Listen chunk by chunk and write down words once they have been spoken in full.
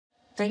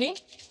Ready?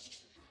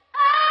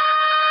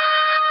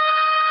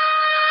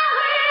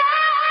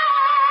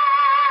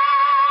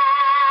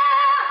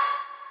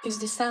 Is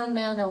the sound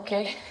man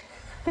okay?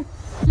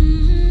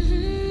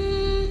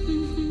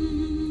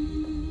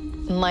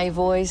 My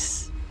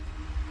voice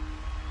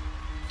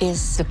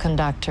is the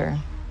conductor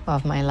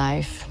of my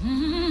life.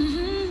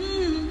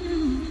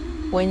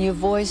 When your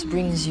voice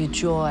brings you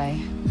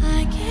joy.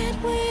 I get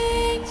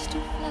wings to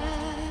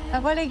fly. Ça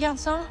va, les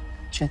garçons?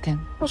 Je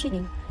t'aime.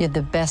 You're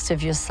the best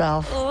of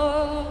yourself.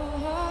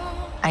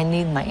 I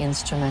need my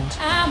instrument.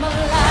 I'm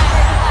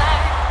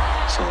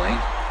alive.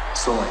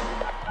 Celine?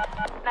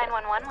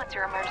 911, what's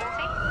your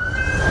emergency?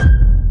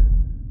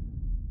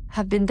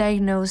 Have been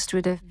diagnosed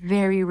with a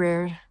very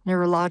rare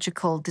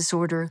neurological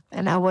disorder,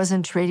 and I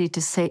wasn't ready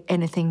to say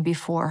anything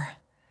before.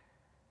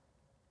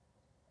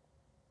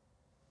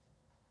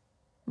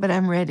 But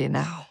I'm ready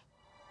now.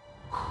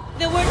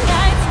 There were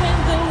nights when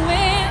the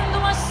wind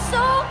was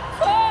so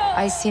cold.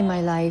 I see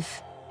my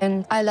life,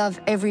 and I love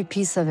every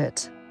piece of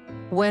it.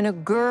 When a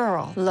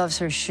girl loves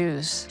her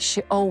shoes,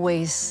 she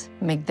always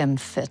make them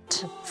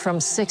fit. From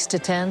 6 to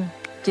 10,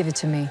 give it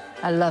to me.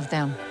 I love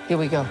them. Here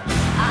we go.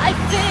 I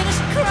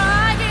finished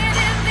crying in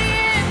the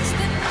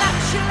instant,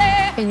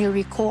 naturally. When you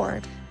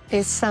record,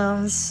 it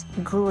sounds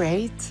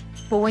great,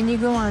 but when you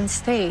go on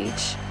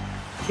stage,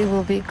 it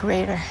will be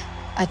greater.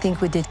 I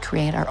think we did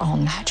create our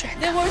own magic.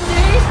 There were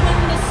days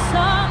when the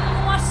sun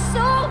was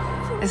so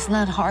cool. It's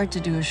not hard to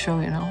do a show,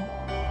 you know.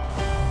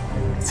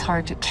 It's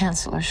hard to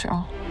cancel a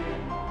show.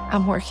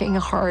 I'm working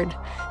hard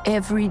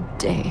every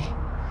day,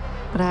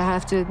 but I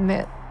have to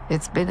admit,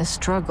 it's been a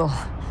struggle.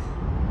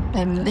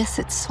 I miss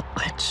it so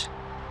much.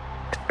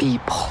 The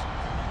people,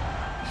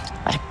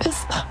 I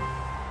miss them.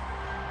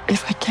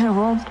 If I can't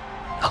run,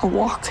 I'll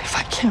walk. If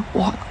I can't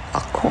walk,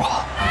 I'll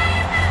crawl.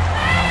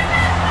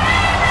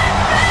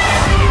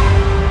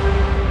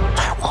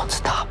 I won't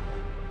stop.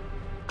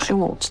 I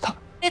won't stop.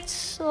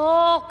 It's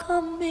all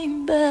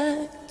coming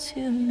back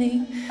to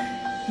me.